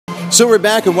So we're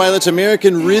back, and while it's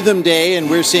American Rhythm Day, and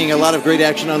we're seeing a lot of great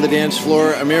action on the dance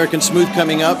floor, American Smooth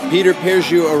coming up. Peter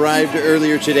Perzhu arrived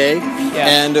earlier today,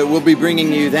 and we'll be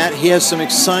bringing you that. He has some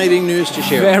exciting news to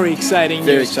share. Very exciting news.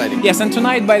 Very exciting. Yes, and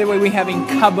tonight, by the way, we're having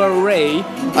cabaret.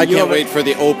 I can't wait for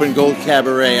the Open Gold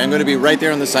Cabaret. I'm going to be right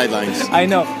there on the sidelines. I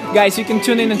know. Guys, you can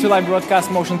tune in into live broadcast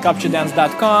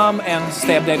motioncapturedance.com and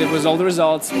stay updated with all the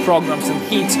results, programs, and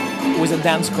hits with the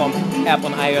Dancecom app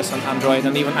on iOS and Android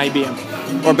and even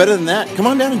IBM. Or better than that, come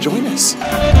on down and join us.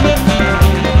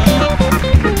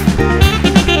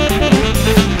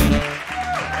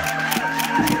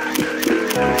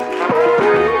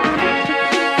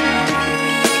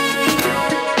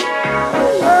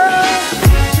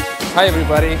 Hi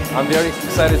everybody, I'm very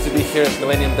excited to be here at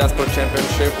Millennium Dancesport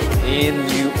Championship in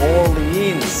New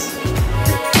Orleans.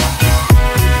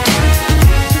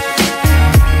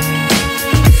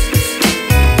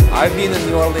 I've been in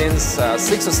New Orleans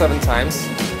 6 or 7 times,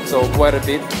 so quite a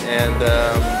bit, and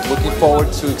looking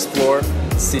forward to explore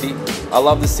the city. I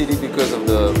love the city because of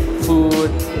the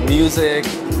food, music.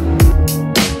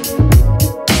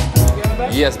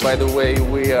 Yes, by the way,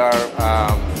 we are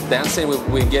dancing.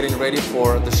 We're getting ready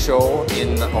for the show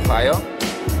in Ohio,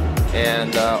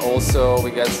 and also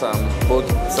we got some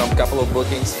couple of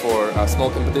bookings for a small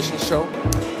competition show.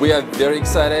 We are very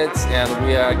excited, and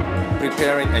we are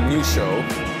preparing a new show,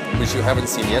 which you haven't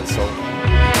seen yet. So.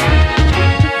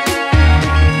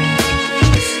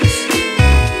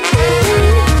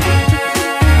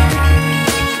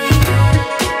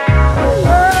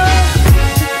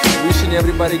 Wishing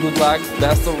everybody good luck,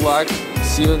 best of luck.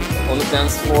 See you on the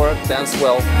dance floor. Dance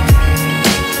well.